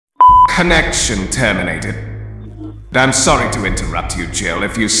Connection terminated. I'm sorry to interrupt you, Jill,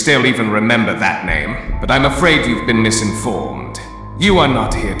 if you still even remember that name, but I'm afraid you've been misinformed. You are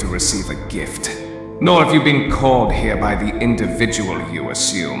not here to receive a gift, nor have you been called here by the individual you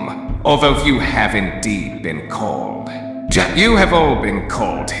assume, although you have indeed been called. You have all been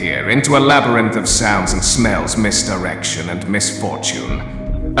called here into a labyrinth of sounds and smells, misdirection and misfortune.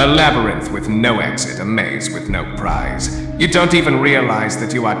 A labyrinth with no exit, a maze with no prize. You don't even realize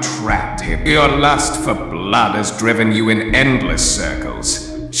that you are trapped here. Your lust for blood has driven you in endless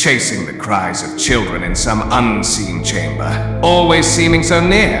circles, chasing the cries of children in some unseen chamber, always seeming so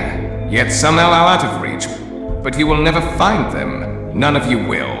near, yet somehow out of reach. But you will never find them. None of you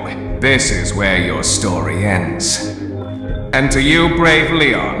will. This is where your story ends. And to you, brave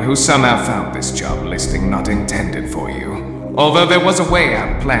Leon, who somehow found this job listing not intended for you. Although there was a way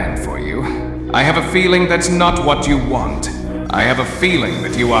out planned for you, I have a feeling that's not what you want. I have a feeling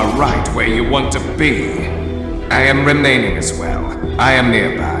that you are right where you want to be. I am remaining as well. I am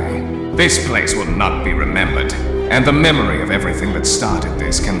nearby. This place will not be remembered, and the memory of everything that started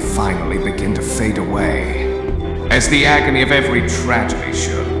this can finally begin to fade away, as the agony of every tragedy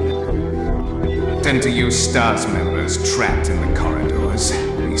should. And to you STARS members trapped in the corridors,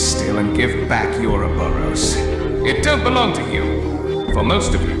 be still and give back your Ouroboros. It don't belong to you. For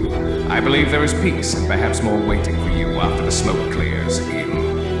most of you, I believe there is peace and perhaps more waiting for you after the smoke clears.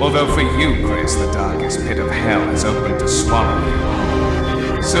 Although for you, Chris, the darkest pit of hell is open to swallow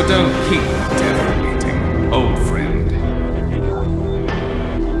you. So don't keep the devil waiting, old friend.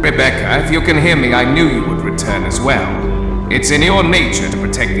 Rebecca, if you can hear me, I knew you would return as well. It's in your nature to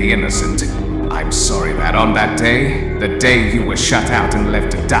protect the innocent. I'm sorry that on that day, the day you were shut out and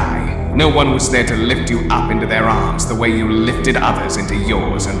left to die, no one was there to lift you up into their arms the way you lifted others into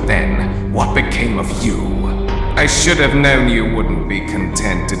yours, and then, what became of you? I should have known you wouldn't be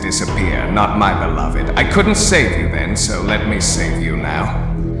content to disappear, not my beloved. I couldn't save you then, so let me save you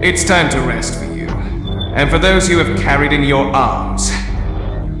now. It's time to rest for you, and for those you have carried in your arms.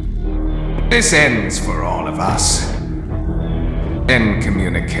 This ends for all of us. End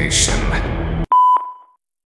communication.